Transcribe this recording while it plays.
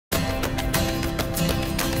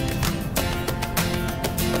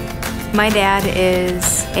My dad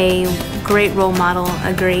is a great role model,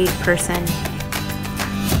 a great person.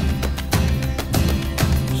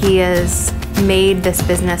 He has made this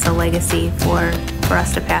business a legacy for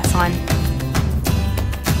us to pass on.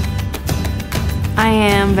 I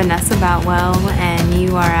am Vanessa Boutwell, and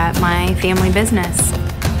you are at my family business,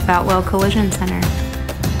 Boutwell Collision Center.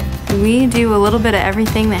 We do a little bit of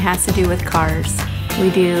everything that has to do with cars. We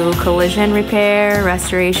do collision repair,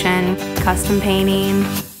 restoration, custom painting.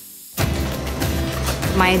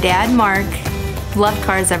 My dad, Mark, loved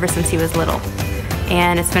cars ever since he was little,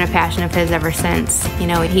 and it's been a passion of his ever since. You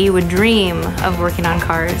know, he would dream of working on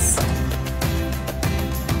cars.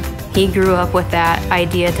 He grew up with that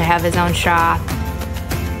idea to have his own shop,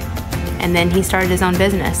 and then he started his own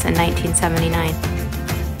business in 1979.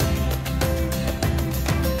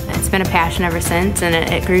 It's been a passion ever since, and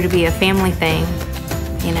it grew to be a family thing.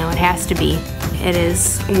 You know, it has to be. It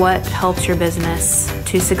is what helps your business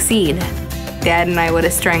to succeed. Dad and I would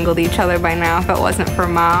have strangled each other by now if it wasn't for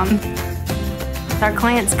Mom. Our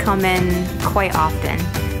clients come in quite often.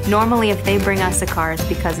 Normally, if they bring us a car, it's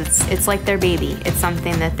because it's like their baby. It's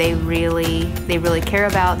something that they really care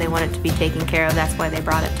about. They want it to be taken care of. That's why they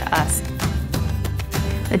brought it to us.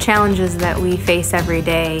 The challenges that we face every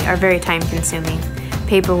day are very time-consuming.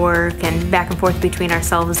 Paperwork and back and forth between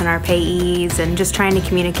ourselves and our payees, and just trying to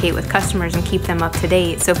communicate with customers and keep them up to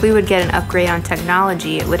date. So if we would get an upgrade on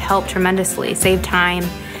technology, it would help tremendously, save time,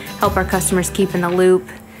 help our customers keep in the loop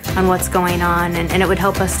on what's going on, and it would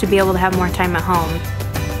help us to be able to have more time at home.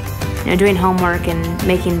 You know, doing homework and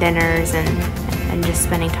making dinners and just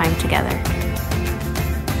spending time together.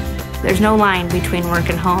 There's no line between work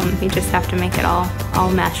and home. You just have to make it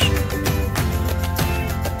all mesh.